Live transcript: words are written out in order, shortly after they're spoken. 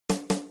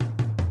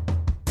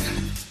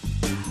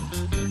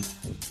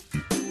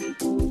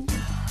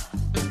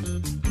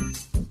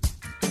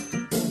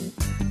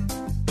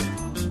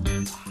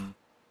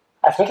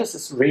I've noticed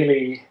this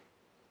really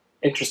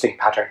interesting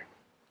pattern,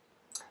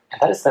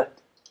 and that is that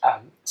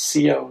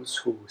CEOs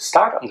who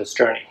start on this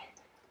journey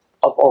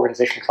of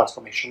organizational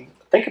transformation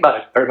think about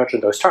it very much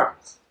in those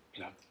terms.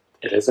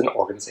 It is an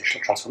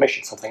organizational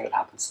transformation, something that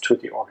happens to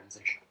the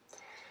organization.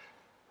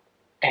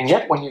 And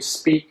yet, when you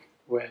speak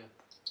with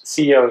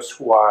CEOs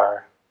who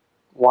are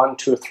 1,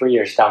 2, 3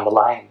 years down the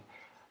line,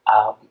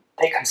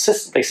 they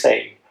consistently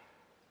say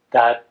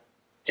that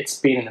it's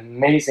been an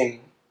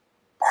amazing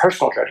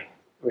personal journey,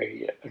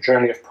 really a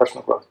journey of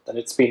personal growth, that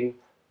it's been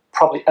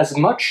probably as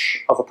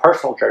much of a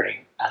personal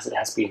journey as it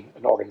has been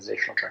an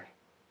organizational journey.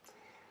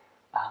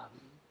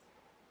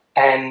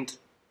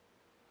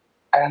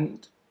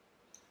 And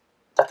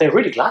that they're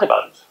really glad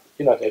about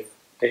it.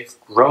 They've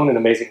grown in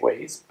amazing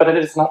ways, but it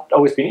has not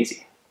always been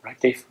easy, right?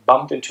 They've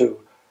bumped into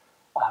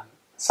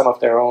some of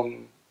their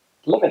own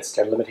limits,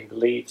 their limiting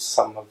beliefs,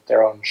 some of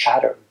their own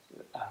shadows,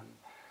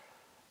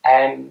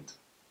 and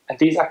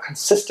these are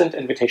consistent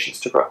invitations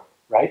to grow,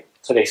 right?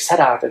 So they set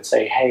out and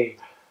say, hey,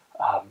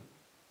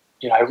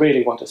 I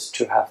really want us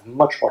to have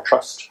much more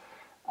trust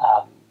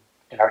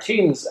in our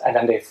teams, and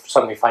then they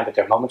suddenly find that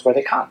there are moments where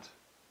they can't,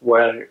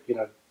 where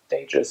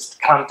they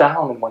just calm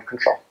down and want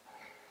control,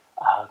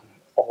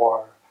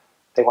 or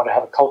they want to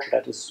have a culture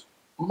that is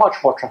much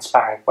more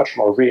transparent, much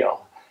more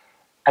real,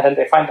 and then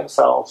they find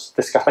themselves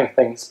discussing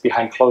things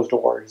behind closed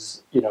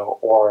doors,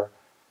 or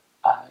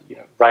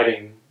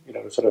writing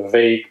sort of a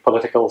vague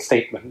political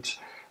statement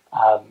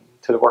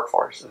to the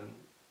workforce, and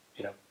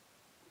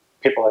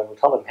people will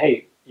tell them,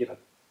 hey,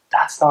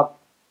 that's not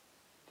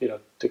the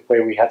way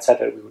we had said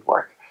that we would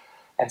work.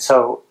 And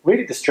so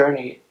really this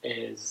journey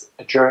is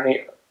a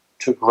journey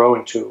to grow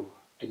into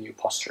a new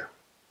posture.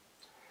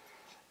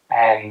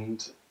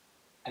 And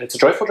it's a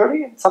joyful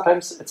journey, and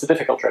sometimes it's a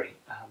difficult journey.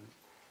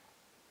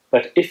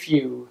 But if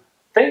you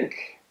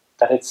think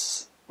that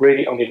it's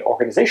really only an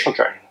organizational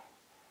journey,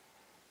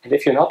 and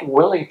if you're not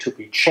willing to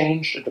be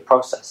changed in the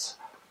process,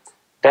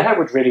 then I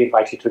would really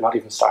invite you to not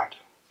even start.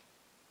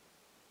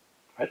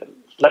 Right?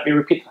 Let me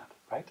repeat that.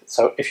 Right?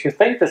 So if you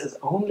think this is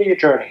only a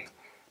journey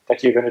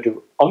that you're going to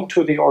do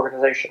onto the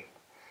organization,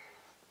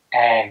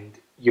 and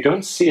you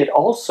don't see it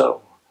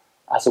also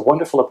as a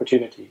wonderful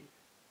opportunity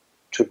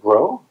to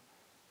grow,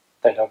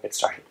 then don't get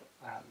started.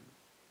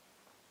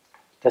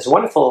 There's a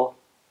wonderful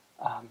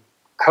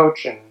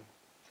coach in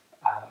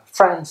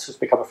France who's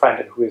become a friend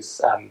and who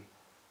is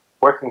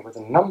working with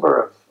a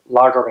number of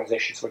large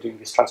organizations who are doing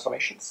these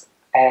transformations.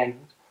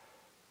 And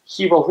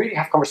he will really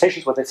have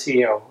conversations with the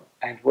CEO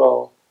and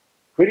will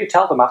really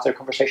tell them after a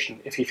conversation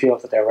if he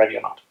feels that they're ready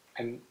or not.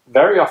 And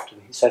very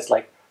often he says,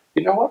 like,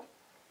 you know what?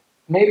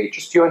 Maybe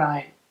just you and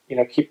I,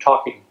 keep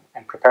talking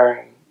and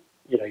preparing,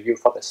 you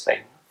for this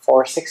thing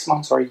for 6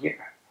 months or a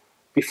year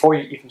before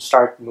you even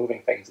start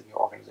moving things in your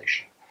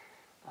organization,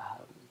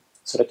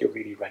 so that you're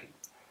really ready.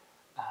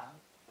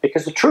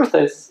 Because the truth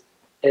is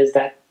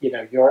that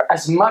you're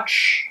as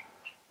much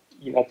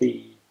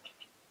the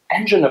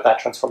engine of that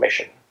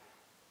transformation,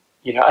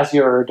 as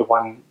you're the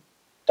one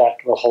that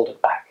will hold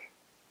it back,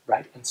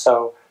 right? And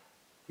so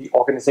the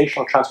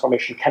organizational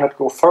transformation cannot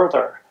go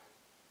further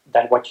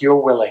than what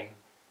you're willing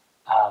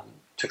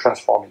to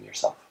transform in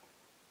yourself.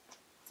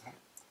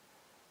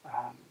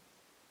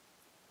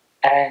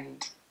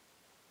 And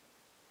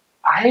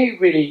I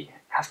really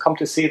have come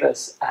to see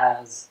this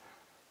as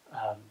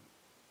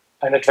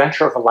an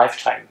adventure of a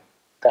lifetime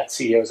that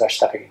CEOs are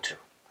stepping into.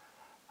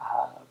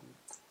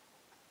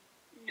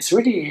 It's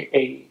really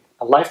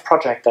a life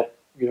project that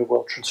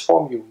will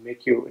transform you,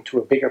 make you into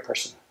a bigger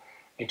person,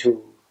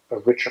 into a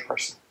richer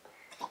person.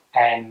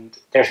 And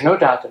there's no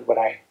doubt that when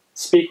I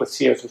speak with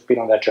CEOs who've been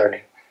on that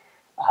journey,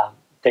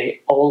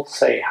 they all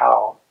say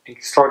how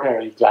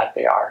extraordinarily glad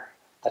they are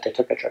that they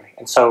took that journey.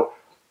 And so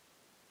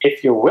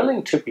if you're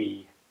willing to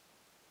be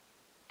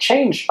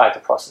changed by the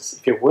process,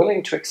 if you're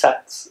willing to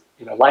accept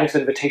life's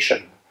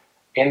invitation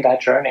in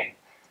that journey,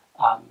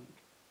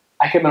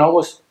 I can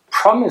almost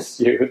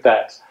promise you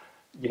that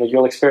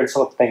you'll experience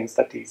some of the things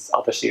that these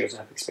other CEOs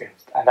have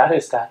experienced. And that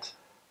is that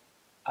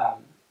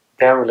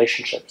their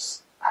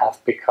relationships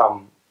have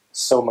become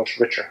so much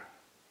richer,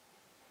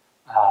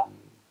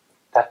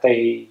 that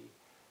they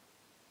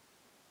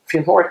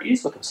feel more at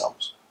ease with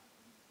themselves,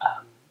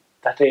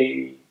 that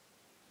they,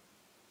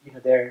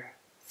 their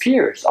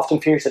fears, often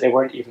fears that they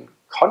weren't even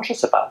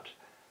conscious about,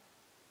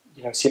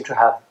 seem to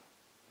have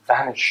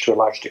vanished to a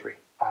large degree.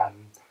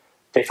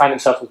 They find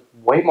themselves with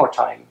way more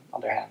time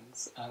on their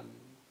hands.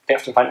 They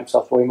often find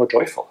themselves way more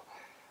joyful.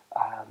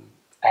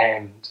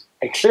 And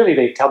clearly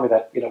they tell me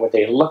that, when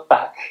they look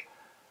back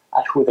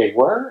at who they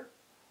were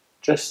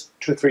just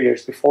 2 or 3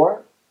 years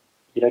before,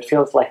 it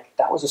feels like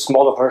that was a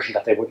smaller version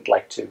that they wouldn't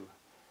like to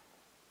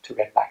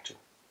get back to.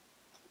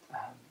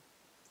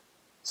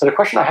 So the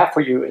question I have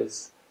for you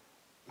is,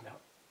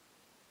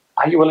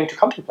 are you willing to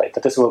contemplate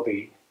that this will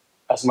be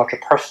as much a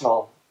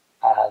personal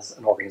as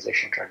an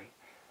organizational journey?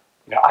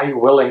 Are you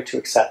willing to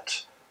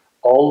accept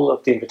all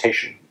of the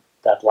invitation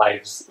that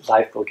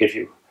life will give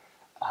you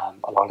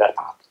along that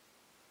path?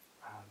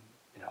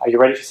 Are you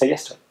ready to say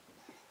yes to it?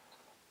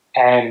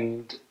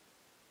 And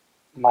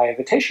my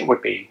invitation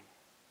would be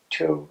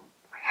to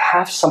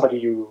have somebody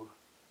you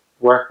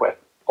work with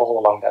all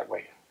along that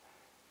way.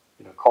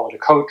 Call it a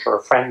coach or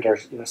a friend or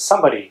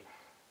somebody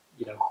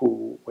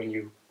who, when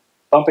you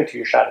bump into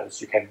your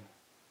shadows, you can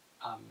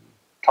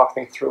talk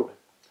things through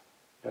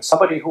with.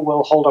 Somebody who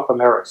will hold up a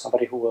mirror,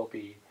 somebody who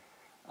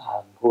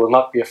will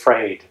not be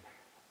afraid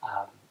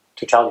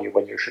to tell you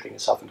when you're shooting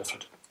yourself in the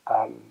foot.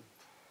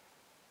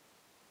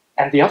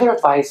 And the other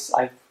advice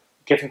I've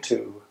given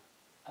to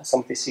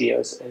some of these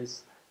CEOs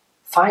is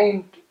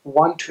find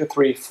 1, 2,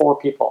 3, 4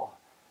 people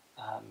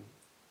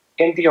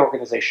in the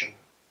organization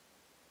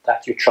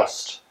that you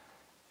trust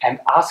and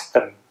ask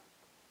them,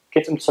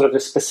 give them sort of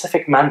this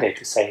specific mandate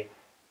to say,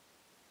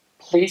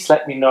 please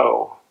let me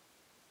know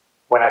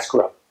when I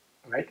screw up,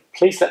 right?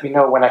 Please let me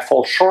know when I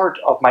fall short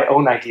of my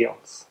own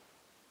ideals.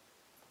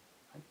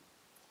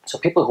 So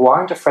people who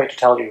aren't afraid to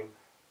tell you,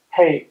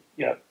 hey,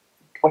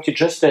 what you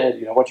just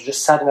did, what you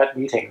just said in that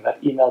meeting,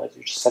 that email that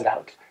you just sent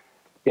out,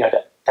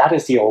 that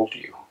is the old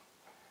you,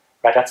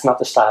 right? That's not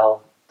the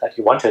style that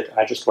you wanted, and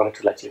I just wanted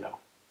to let you know.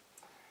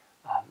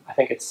 I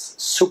think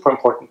it's super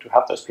important to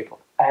have those people.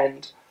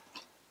 And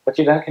what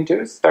you then can do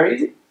is very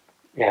easy.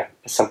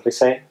 Is simply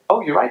say,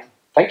 oh, you're right,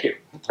 thank you,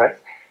 right?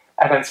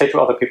 And then say to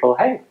other people,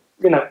 hey,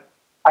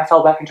 I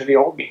fell back into the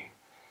old me,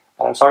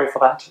 and I'm sorry for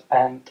that,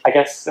 and I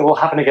guess it will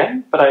happen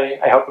again, but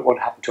I hope it won't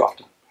happen too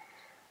often.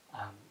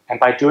 And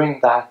by doing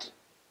that,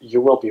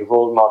 you will be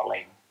role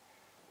modeling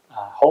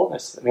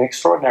wholeness in an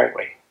extraordinary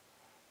way.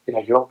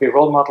 You'll be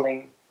role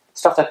modeling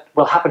stuff that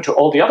will happen to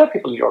all the other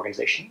people in the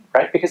organization,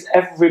 right? Because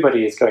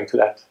everybody is going through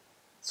that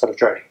sort of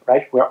journey,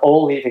 right? We're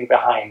all leaving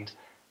behind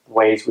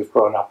ways we've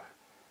grown up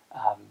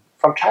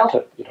from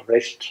childhood,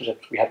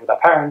 relationships we had with our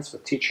parents,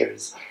 with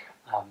teachers,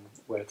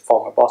 with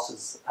former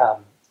bosses.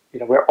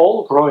 We're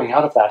all growing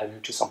out of that and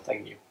into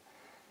something new.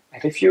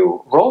 And if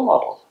you role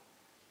model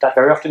that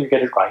very often you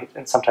get it right,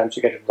 and sometimes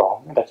you get it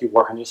wrong, and that you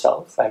work on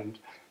yourself, and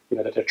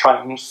that there are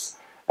triumphs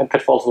and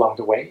pitfalls along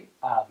the way,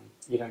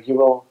 you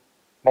will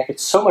make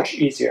it so much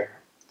easier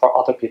for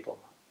other people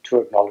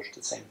to acknowledge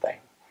the same thing.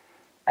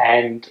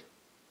 And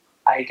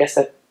I guess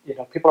that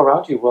people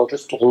around you will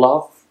just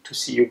love to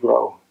see you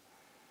grow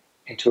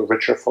into a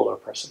richer, fuller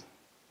person.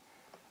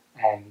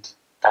 And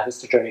that is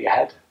the journey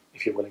ahead,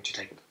 if you're willing to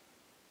take it.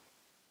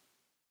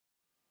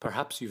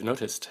 Perhaps you've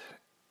noticed,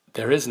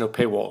 there is no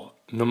paywall,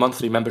 no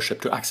monthly membership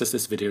to access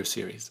this video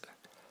series.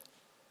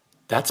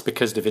 That's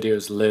because the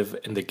videos live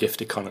in the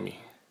gift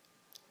economy.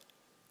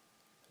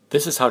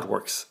 This is how it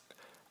works.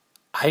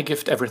 I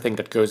gift everything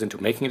that goes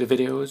into making the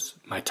videos,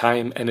 my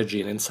time, energy,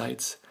 and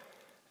insights,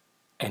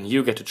 and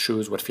you get to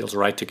choose what feels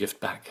right to gift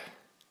back.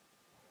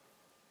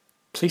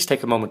 Please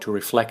take a moment to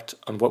reflect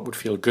on what would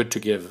feel good to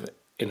give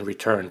in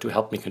return to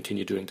help me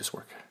continue doing this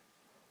work.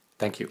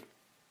 Thank you.